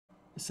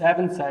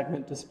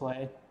7-segment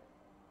display.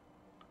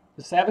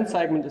 The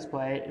 7-segment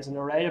display is an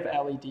array of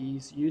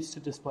LEDs used to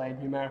display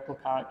numerical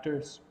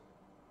characters.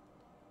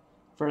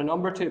 For a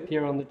number to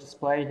appear on the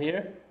display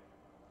here,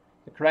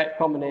 the correct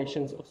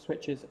combinations of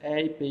switches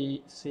A,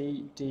 B,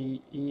 C,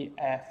 D, E,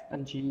 F,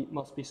 and G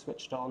must be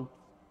switched on.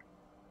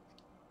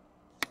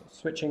 So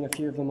switching a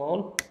few of them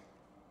on,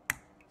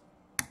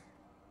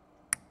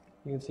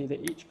 you can see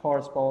that each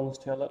corresponds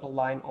to a little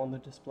line on the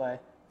display.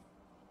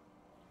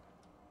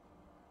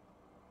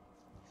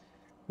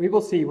 We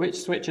will see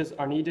which switches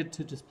are needed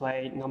to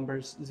display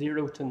numbers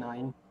 0 to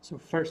 9. So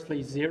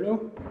firstly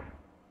 0,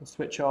 we'll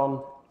switch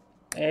on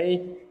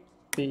A,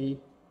 B,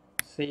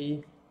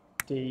 C,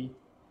 D,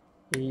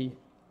 E,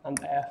 and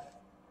F,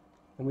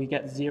 and we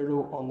get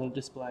 0 on the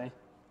display.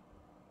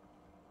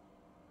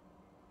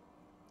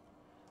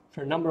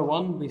 For number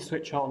 1, we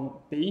switch on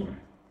B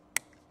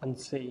and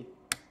C.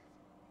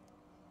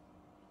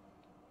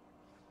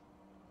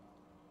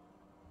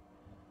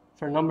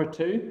 For number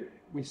 2,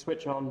 we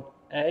switch on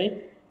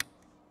A,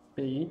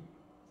 B,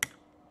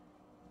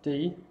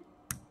 D,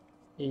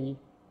 E,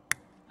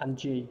 and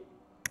G.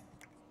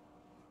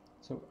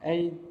 So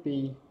A,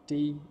 B,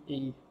 D,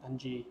 E, and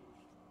G.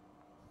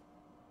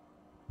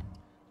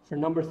 For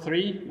number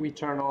 3, we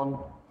turn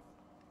on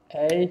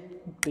A,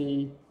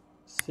 B,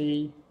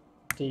 C,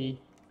 D,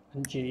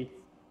 and G.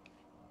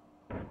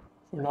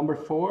 For number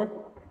 4,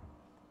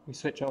 we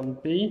switch on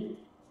B,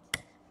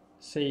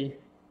 C,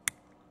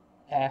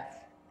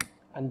 F,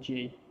 and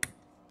G.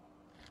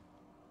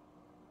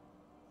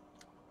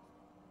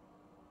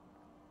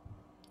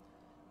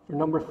 For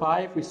number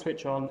 5, we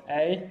switch on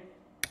A,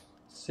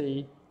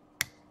 C,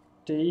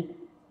 D,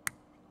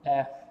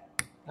 F,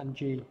 and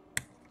G.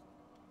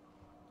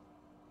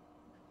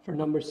 For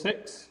number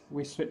 6,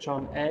 we switch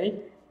on A,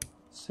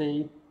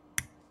 C,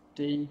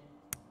 D,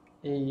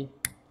 E,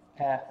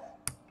 F,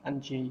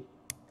 and G.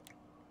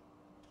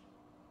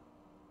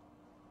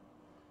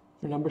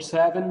 For number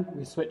 7,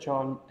 we switch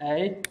on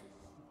A,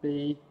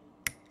 B,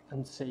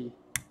 and C.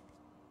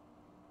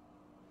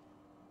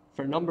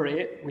 For number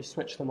 8, we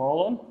switch them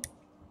all on.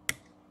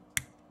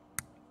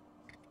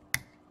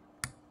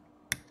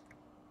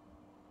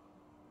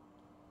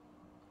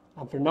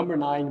 And for number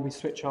 9, we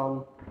switch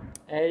on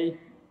A,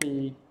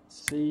 B,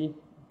 C,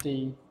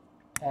 D,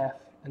 F,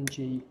 and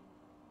G.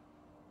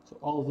 So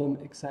all of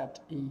them except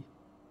E.